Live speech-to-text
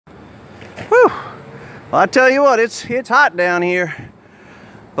Whew. Well, I tell you what, it's hot down here.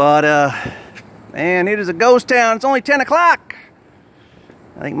 But, man, it is a ghost town. It's only 10 o'clock.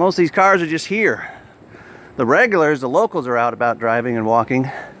 I think most of these cars are just here. The regulars, the locals are out about driving and walking.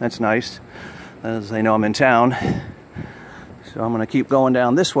 That's nice, as they know I'm in town. So I'm going to keep going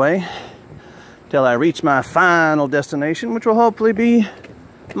down this way till I reach my final destination, which will hopefully be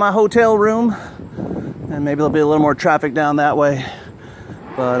my hotel room. And maybe there'll be a little more traffic down that way.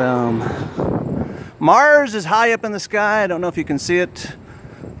 But Mars is high up in the sky. I don't know if you can see it.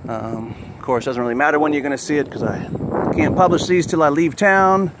 Of course, it doesn't really matter when you're going to see it because I can't publish these till I leave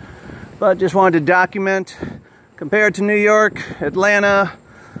town. But just wanted to document, compared to New York, Atlanta,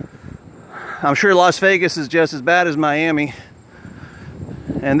 I'm sure Las Vegas is just as bad as Miami.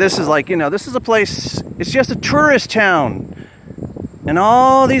 And this is like, you know, this is a place, it's just a tourist town. And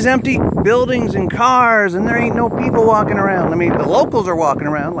all these empty buildings and cars, and there ain't no people walking around. I mean, the locals are walking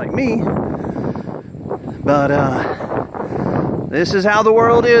around like me. But, this is how the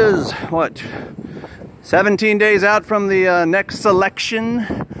world is. What? 17 days out from the next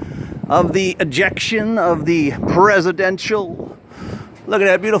selection of the ejection of the presidential. Look at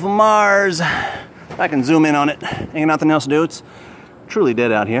that beautiful Mars. I can zoom in on it. Ain't nothing else to do. It's truly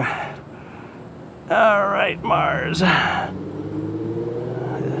dead out here. All right, Mars.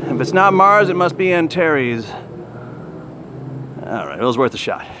 If it's not Mars, it must be Antares. All right, it was worth a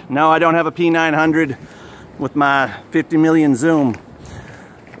shot. No, I don't have a P900 with my 50 million zoom.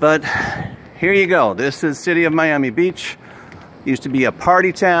 But here you go. This is city of Miami Beach. Used to be a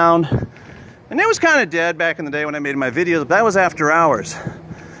party town. And it was kind of dead back in the day when I made my videos, but that was after hours.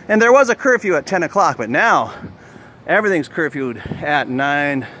 And there was a curfew at 10 o'clock, but now everything's curfewed at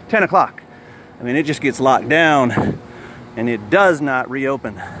 10 o'clock. I mean, it just gets locked down and it does not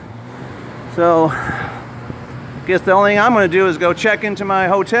reopen. So, I guess the only thing I'm gonna do is go check into my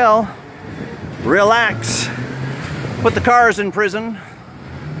hotel, relax, put the cars in prison.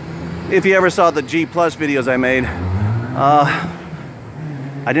 If you ever saw the G Plus videos I made,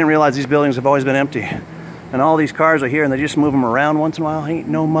 I didn't realize these buildings have always been empty. And all these cars are here and they just move them around once in a while. Ain't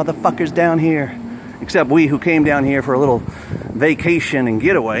no motherfuckers down here. Except we who came down here for a little vacation and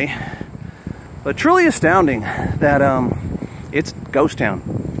getaway. But truly astounding that it's ghost town.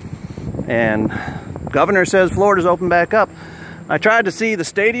 And governor says Florida's open back up. I tried to see the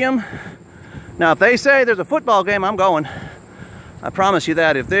stadium. Now if they say there's a football game, I'm going. I promise you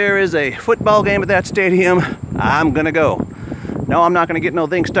that. If there is a football game at that stadium, I'm gonna go. No, I'm not gonna get no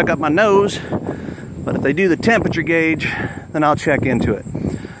thing stuck up my nose, but if they do the temperature gauge, then I'll check into it.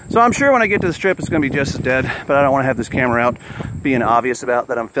 So I'm sure when I get to the strip, it's gonna be just as dead, but I don't wanna have this camera out being obvious about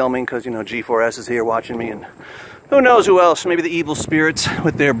that I'm filming because, you know, G4S is here watching me and who knows who else, maybe the evil spirits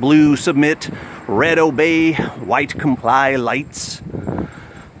with their blue submit, red obey, white comply lights.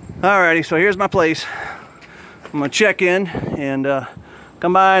 Alrighty, so here's my place. I'm gonna check in and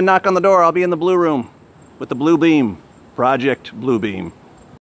come by and knock on the door. I'll be in the blue room with the blue beam, Project Blue Beam.